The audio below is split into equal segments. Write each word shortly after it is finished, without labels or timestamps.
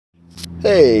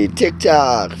Hey,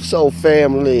 TikTok Soul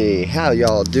family, how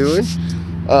y'all doing?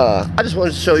 I just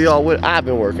wanted to show y'all what I've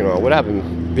been working on, what I've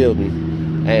been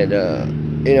building, and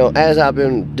as I've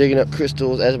been digging up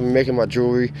crystals, as I've been making my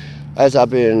jewelry, as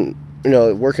I've been,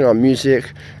 working on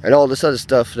music and all this other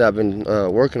stuff that I've been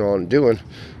working on and doing,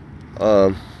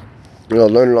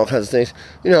 learning all kinds of things.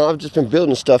 I've just been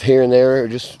building stuff here and there,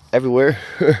 just everywhere,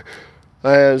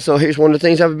 and so here's one of the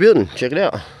things I've been building. Check it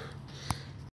out.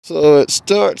 So it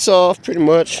starts off pretty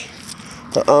much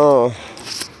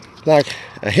like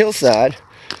a hillside.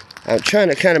 I'm trying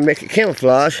to kind of make it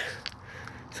camouflage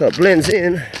so it blends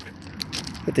in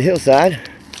with the hillside.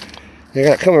 I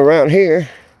got coming around here.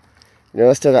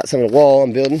 I still got some of the wall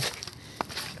I'm building.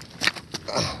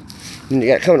 And you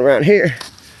got coming around here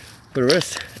for the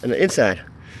rest on the inside.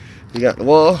 You got the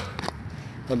wall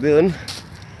I'm building.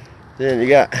 Then you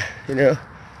got, a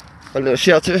little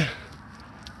shelter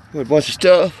with a bunch of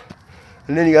stuff,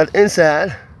 and then you got the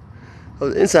inside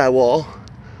of the inside wall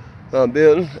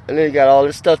building, and then you got all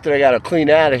this stuff that I gotta clean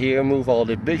out of here, move all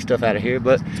the big stuff out of here.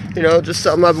 But just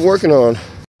something I've been working on.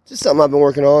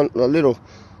 A little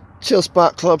chill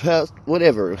spot, clubhouse,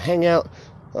 whatever, hangout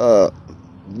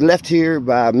left here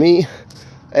by me.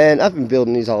 And I've been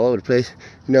building these all over the place,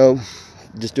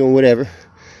 just doing whatever,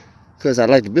 because I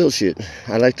like to build shit.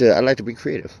 I like to be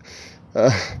creative.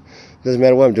 Doesn't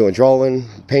matter what I'm doing, drawing,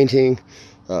 painting,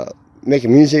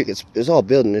 making music. It's all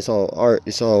building, it's all art,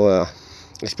 it's all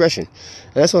expression.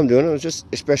 And that's what I'm doing. It was just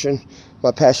expressing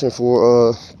my passion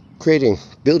for creating,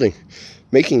 building,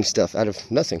 making stuff out of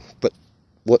nothing but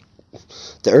what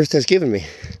the earth has given me.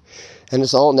 And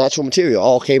it's all natural material,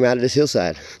 all came out of this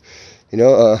hillside.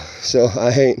 So I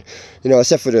ain't,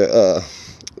 except for the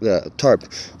tarp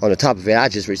on the top of it. I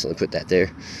just recently put that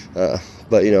there.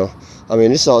 But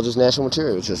this is all just natural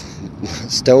material. It's just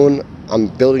stone I'm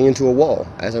building into a wall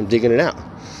as I'm digging it out.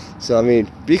 So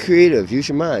be creative, use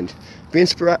your mind, be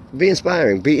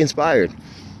inspiring, be inspired,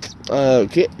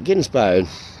 get inspired,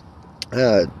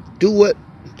 do what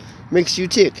makes you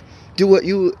tick, do what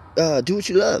you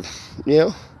love,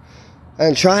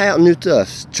 and try out new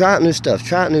stuff, try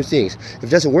out new things. If it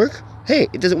doesn't work, hey,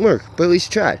 it doesn't work, but at least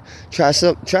you tried. Try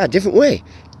a different way.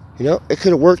 It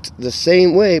could have worked the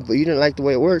same way, but you didn't like the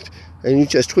way it worked, and you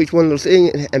just tweaked one little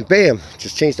thing, and bam,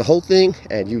 just changed the whole thing,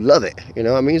 and you love it.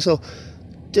 So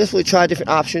definitely try different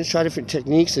options, try different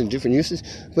techniques and different uses,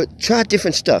 but try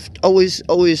different stuff. Always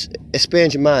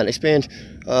expand your mind,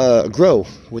 grow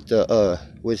with your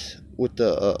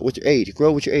age,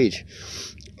 grow with your age.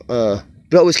 But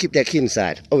always keep that kid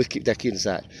inside. Always keep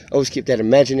that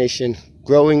imagination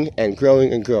growing and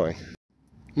growing and growing.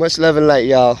 Much love and light,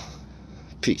 y'all.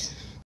 Peace.